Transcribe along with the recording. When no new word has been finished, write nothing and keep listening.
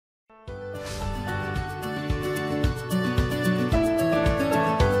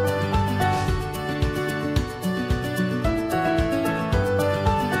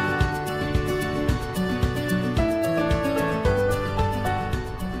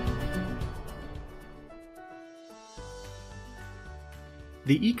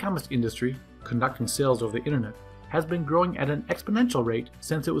The e-commerce industry, conducting sales over the internet, has been growing at an exponential rate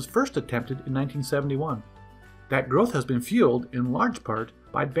since it was first attempted in 1971. That growth has been fueled in large part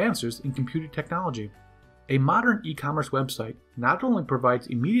by advances in computer technology. A modern e-commerce website not only provides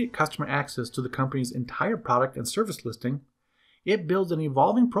immediate customer access to the company's entire product and service listing, it builds an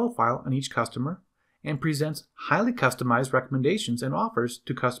evolving profile on each customer and presents highly customized recommendations and offers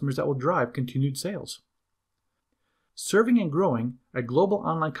to customers that will drive continued sales. Serving and growing a global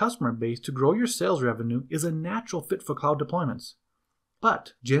online customer base to grow your sales revenue is a natural fit for cloud deployments.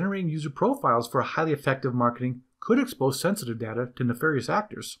 But generating user profiles for highly effective marketing could expose sensitive data to nefarious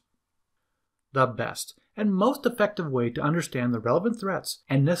actors. The best and most effective way to understand the relevant threats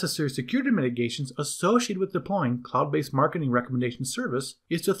and necessary security mitigations associated with deploying cloud-based marketing recommendation service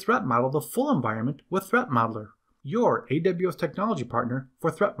is to threat model the full environment with ThreatModeler, your AWS technology partner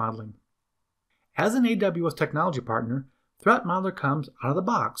for threat modeling. As an AWS technology partner, ThreatModeler comes out of the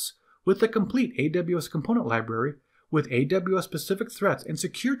box with the complete AWS component library with AWS-specific threats and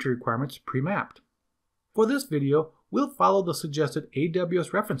security requirements pre-mapped. For this video, we'll follow the suggested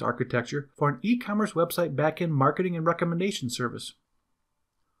AWS reference architecture for an e-commerce website backend marketing and recommendation service.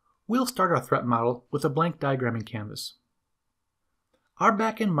 We'll start our threat model with a blank diagramming canvas. Our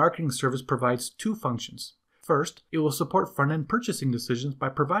backend marketing service provides two functions. First, it will support front-end purchasing decisions by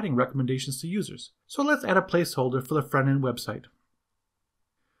providing recommendations to users. So let's add a placeholder for the front-end website.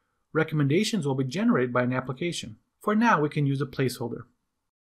 Recommendations will be generated by an application. For now, we can use a placeholder.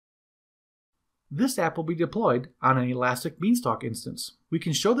 This app will be deployed on an Elastic Beanstalk instance. We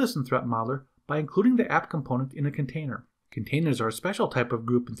can show this in ThreatModeler by including the app component in a container. Containers are a special type of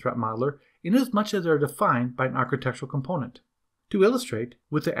group in ThreatModeler inasmuch as they are defined by an architectural component. To illustrate,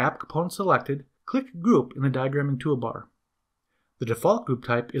 with the app component selected, click Group in the diagramming toolbar. The default group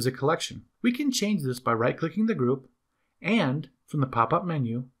type is a collection. We can change this by right-clicking the group and, from the pop-up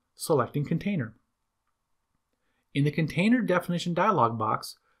menu, selecting Container. In the Container Definition dialog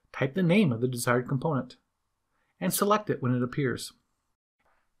box, type the name of the desired component and select it when it appears.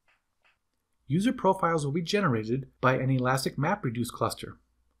 User profiles will be generated by an Elastic MapReduce cluster.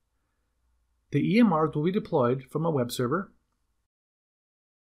 The EMRs will be deployed from a web server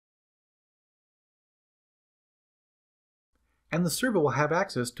and the server will have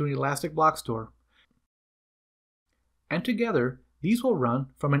access to an Elastic Block Store. And together, these will run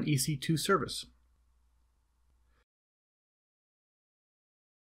from an EC2 service.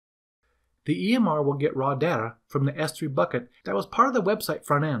 The EMR will get raw data from the S3 bucket that was part of the website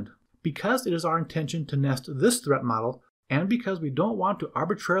front end. Because it is our intention to nest this threat model, and because we don't want to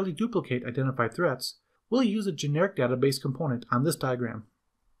arbitrarily duplicate identified threats, we'll use a generic database component on this diagram.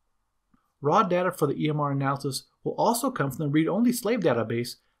 Raw data for the EMR analysis will also come from the read-only slave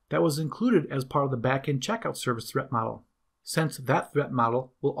database that was included as part of the backend checkout service threat model. Since that threat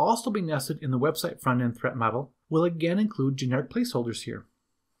model will also be nested in the website front-end threat model, we'll again include generic placeholders here.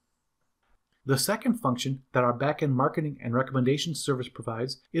 The second function that our backend marketing and recommendation service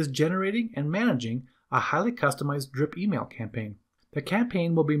provides is generating and managing a highly customized drip email campaign. The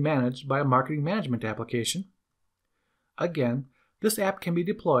campaign will be managed by a marketing management application. Again, this app can be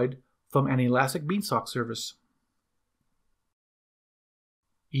deployed from an Elastic Beanstalk service.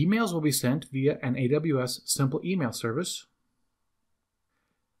 Emails will be sent via an AWS Simple Email service.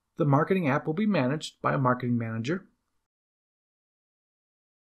 The marketing app will be managed by a marketing manager.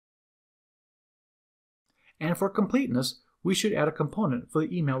 And for completeness, we should add a component for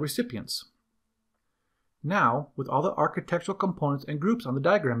the email recipients. Now, with all the architectural components and groups on the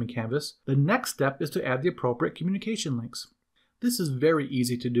diagramming canvas, the next step is to add the appropriate communication links. This is very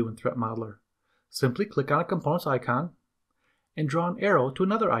easy to do in ThreatModeler. Simply click on a component's icon and draw an arrow to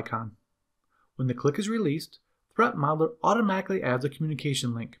another icon. When the click is released, ThreatModeler automatically adds a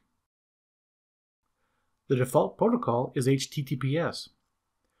communication link. The default protocol is HTTPS.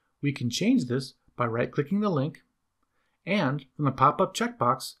 We can change this by right-clicking the link and, from the pop-up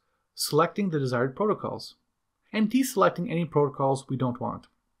checkbox, selecting the desired protocols, and deselecting any protocols we don't want.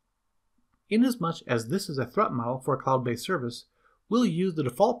 Inasmuch as this is a threat model for a cloud-based service, we'll use the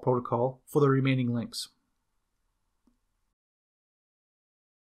default protocol for the remaining links.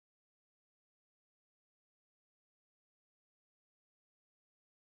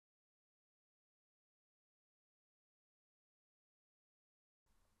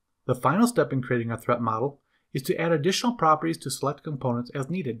 The final step in creating a threat model is to add additional properties to select components as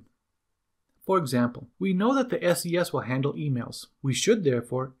needed. For example, we know that the SES will handle emails. We should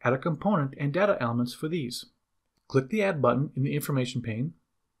therefore add a component and data elements for these. Click the Add button in the information pane,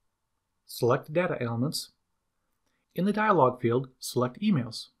 select Data Elements. In the dialog field, select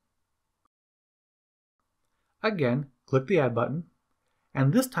Emails. Again, click the Add button,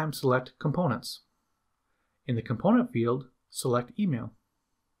 and this time select Components. In the Component field, select Email.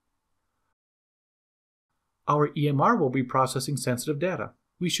 Our EMR will be processing sensitive data.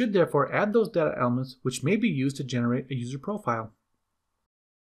 We should therefore add those data elements which may be used to generate a user profile.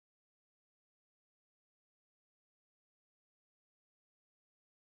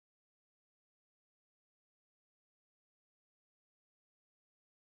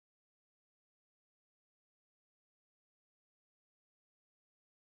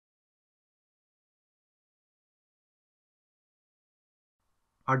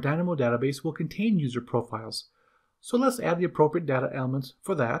 Our Dynamo database will contain user profiles, so let's add the appropriate data elements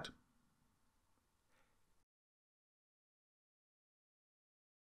for that.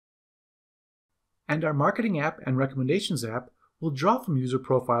 And our Marketing app and Recommendations app will draw from user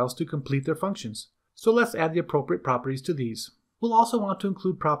profiles to complete their functions, so let's add the appropriate properties to these. We'll also want to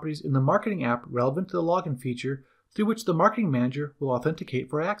include properties in the Marketing app relevant to the login feature through which the Marketing Manager will authenticate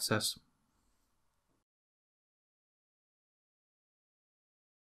for access.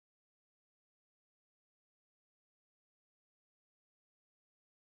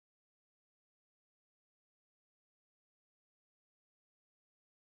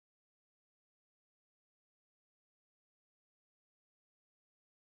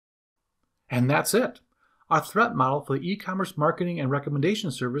 And that's it! Our threat model for the e-commerce marketing and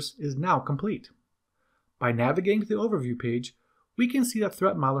recommendation service is now complete. By navigating to the overview page, we can see that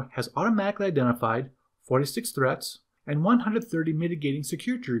ThreatModeler has automatically identified 46 threats and 130 mitigating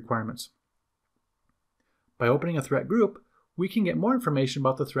security requirements. By opening a threat group, we can get more information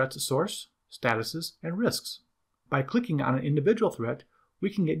about the threat's source, statuses, and risks. By clicking on an individual threat, we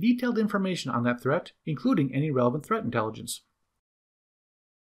can get detailed information on that threat, including any relevant threat intelligence.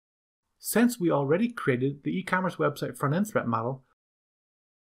 Since we already created the e-commerce website front-end threat model,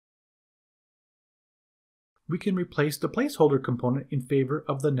 we can replace the placeholder component in favor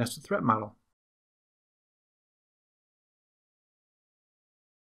of the nested threat model.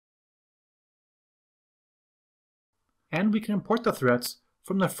 And we can import the threats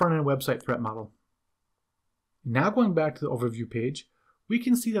from the front-end website threat model. Now going back to the overview page, we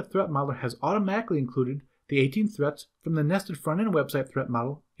can see that ThreatModeler has automatically included the 18 threats from the nested front-end website threat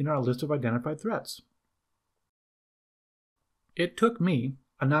model in our list of identified threats. It took me,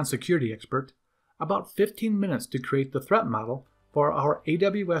 a non-security expert, about 15 minutes to create the threat model for our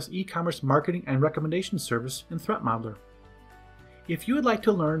AWS e-commerce marketing and recommendation service in ThreatModeler. If you would like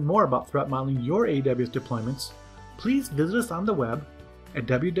to learn more about threat modeling your AWS deployments, please visit us on the web at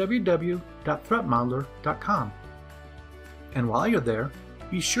www.threatmodeler.com. And while you're there,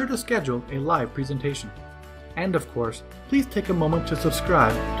 be sure to schedule a live presentation. And of course, please take a moment to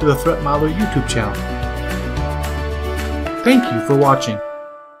subscribe to the ThreatModeler YouTube channel. Thank you for watching.